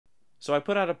So I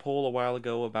put out a poll a while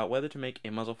ago about whether to make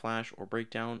a muzzle flash or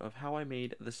breakdown of how I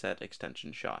made the set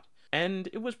extension shot. And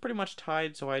it was pretty much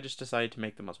tied, so I just decided to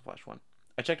make the muzzle flash one.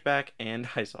 I checked back and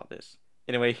I saw this.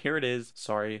 Anyway, here it is.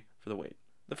 Sorry for the wait.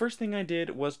 The first thing I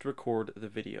did was to record the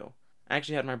video. I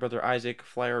actually had my brother Isaac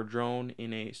fly our drone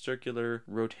in a circular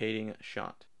rotating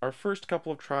shot. Our first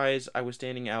couple of tries, I was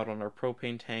standing out on our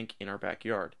propane tank in our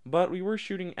backyard, but we were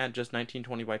shooting at just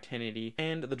 1920 by 1080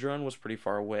 and the drone was pretty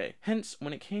far away. Hence,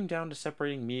 when it came down to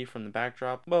separating me from the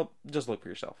backdrop, well, just look for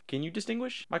yourself. Can you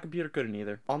distinguish? My computer couldn't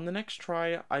either. On the next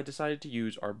try, I decided to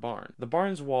use our barn. The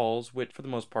barn's walls, which for the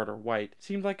most part are white,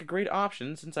 seemed like a great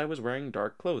option since I was wearing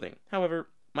dark clothing. However,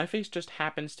 my face just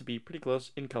happens to be pretty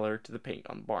close in color to the paint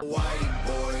on the barn.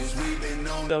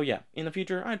 So yeah, in the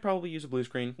future, I'd probably use a blue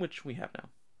screen, which we have now.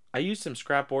 I used some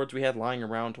scrap boards we had lying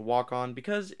around to walk on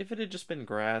because if it had just been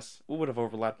grass, it would have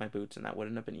overlapped my boots and that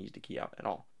wouldn't have been easy to key out at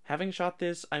all. Having shot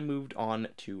this, I moved on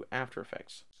to After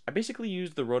Effects. I basically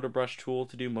used the rotobrush tool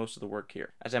to do most of the work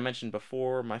here. As I mentioned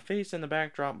before, my face and the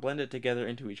backdrop blended together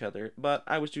into each other, but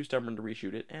I was too stubborn to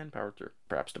reshoot it and powered through,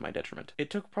 perhaps to my detriment. It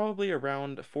took probably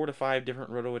around 4 to 5 different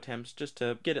roto attempts just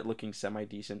to get it looking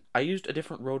semi-decent. I used a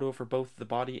different roto for both the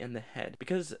body and the head,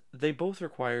 because they both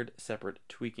required separate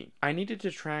tweaking. I needed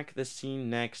to track the scene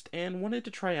next and wanted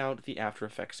to try out the After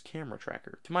Effects camera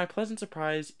tracker. To my pleasant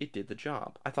surprise, it did the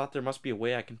job. I thought there must be a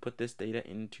way I can put this data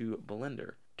into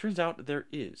Blender. Turns out there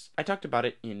is. I talked about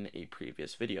it in a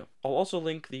previous video. I'll also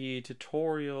link the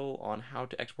tutorial on how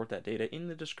to export that data in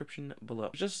the description below.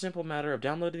 It's just a simple matter of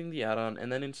downloading the add-on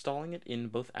and then installing it in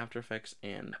both After Effects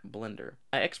and Blender.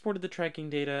 I exported the tracking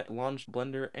data, launched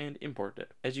Blender, and imported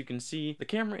it. As you can see, the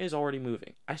camera is already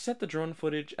moving. I set the drone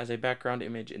footage as a background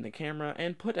image in the camera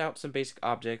and put out some basic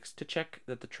objects to check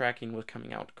that the tracking was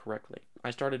coming out correctly. I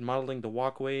started modeling the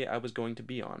walkway I was going to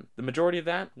be on. The majority of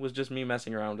that was just me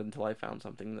messing around until I found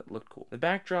something that looked cool. The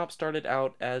backdrop started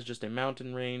out as just a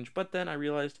mountain range, but then I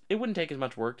realized it wouldn't take as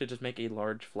much work to just make a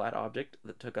large flat object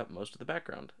that took up most of the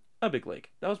background. A big lake.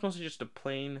 That was mostly just a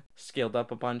plane, scaled up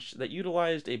a bunch, that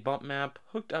utilized a bump map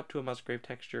hooked up to a Musgrave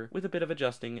texture with a bit of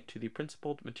adjusting to the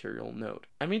principled material node.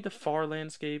 I made the far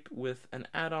landscape with an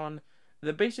add-on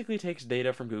that basically takes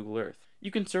data from Google Earth. You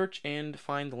can search and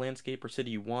find the landscape or city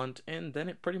you want, and then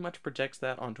it pretty much projects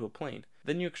that onto a plane.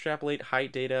 Then you extrapolate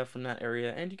height data from that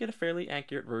area, and you get a fairly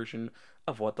accurate version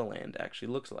of what the land actually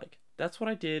looks like. That's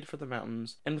what I did for the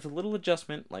mountains, and with a little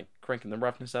adjustment, like cranking the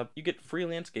roughness up, you get free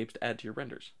landscapes to add to your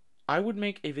renders. I would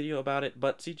make a video about it,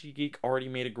 but CG Geek already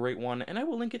made a great one, and I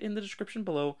will link it in the description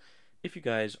below if you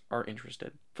guys are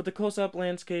interested. For the close-up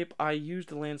landscape, I used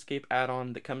the landscape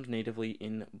add-on that comes natively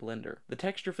in Blender. The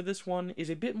texture for this one is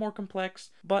a bit more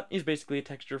complex, but is basically a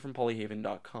texture from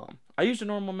polyhaven.com. I used a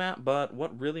normal map, but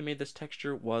what really made this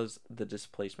texture was the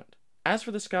displacement. As for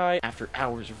the sky, after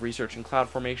hours of researching cloud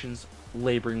formations,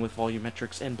 laboring with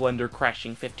volumetrics, and Blender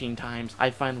crashing 15 times, I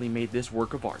finally made this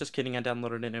work of art. Just kidding, I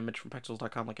downloaded an image from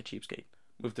pexels.com like a cheapskate.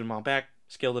 Moved it a mile back,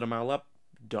 scaled it a mile up,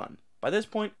 done. By this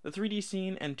point, the 3D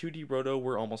scene and 2D roto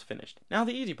were almost finished. Now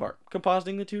the easy part,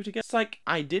 compositing the two together. It's like,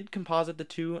 I did composite the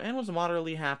two and was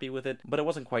moderately happy with it, but it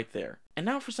wasn't quite there. And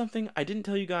now for something I didn't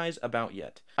tell you guys about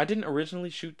yet. I didn't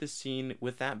originally shoot this scene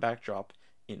with that backdrop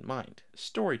in mind.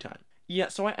 Story time. Yeah,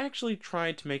 so I actually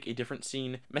tried to make a different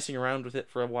scene, messing around with it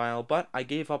for a while, but I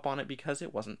gave up on it because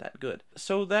it wasn't that good.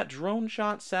 So that drone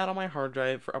shot sat on my hard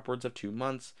drive for upwards of 2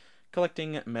 months,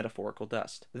 collecting metaphorical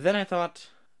dust. Then I thought,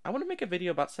 I want to make a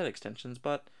video about set extensions,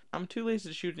 but I'm too lazy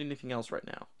to shoot anything else right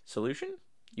now. Solution?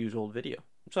 Use old video.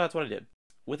 So that's what I did.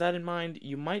 With that in mind,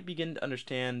 you might begin to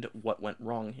understand what went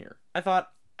wrong here. I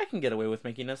thought, I can get away with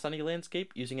making a sunny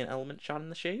landscape using an element shot in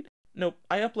the shade. Nope,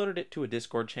 I uploaded it to a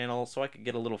Discord channel so I could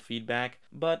get a little feedback,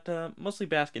 but mostly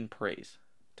bask in praise,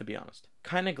 to be honest.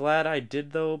 Kinda glad I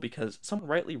did though, because someone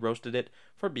rightly roasted it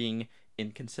for being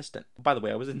inconsistent. By the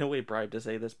way, I was in no way bribed to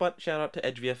say this, but shout out to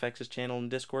EdgeVFX's channel in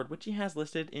Discord, which he has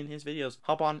listed in his videos.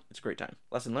 Hop on, it's a great time.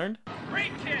 Lesson learned?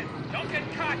 Great kid! Don't get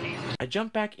cocky! I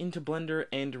jumped back into Blender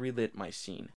and relit my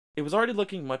scene. It was already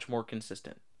looking much more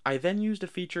consistent. I then used a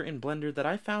feature in Blender that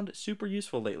I found super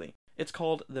useful lately. It's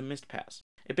called the Mist Pass.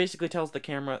 It basically tells the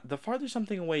camera the farther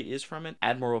something away is from it,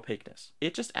 add more opaqueness.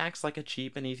 It just acts like a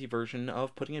cheap and easy version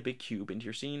of putting a big cube into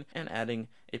your scene and adding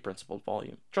a principled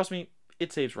volume. Trust me,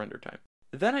 it saves render time.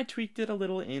 Then I tweaked it a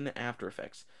little in After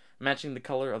Effects, matching the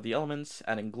color of the elements,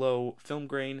 adding glow, film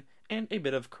grain, and a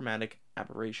bit of chromatic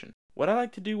aberration. What I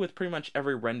like to do with pretty much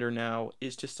every render now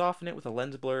is to soften it with a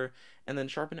lens blur and then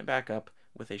sharpen it back up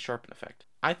with a sharpen effect.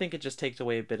 I think it just takes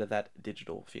away a bit of that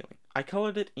digital feeling. I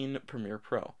colored it in Premiere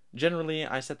Pro. Generally,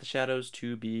 I set the shadows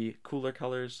to be cooler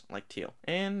colors like teal,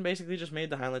 and basically just made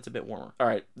the highlights a bit warmer.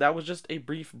 Alright, that was just a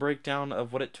brief breakdown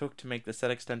of what it took to make the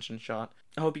set extension shot.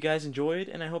 I hope you guys enjoyed,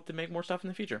 and I hope to make more stuff in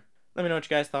the future. Let me know what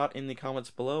you guys thought in the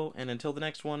comments below, and until the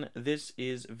next one, this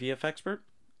is VFXpert.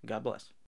 God bless.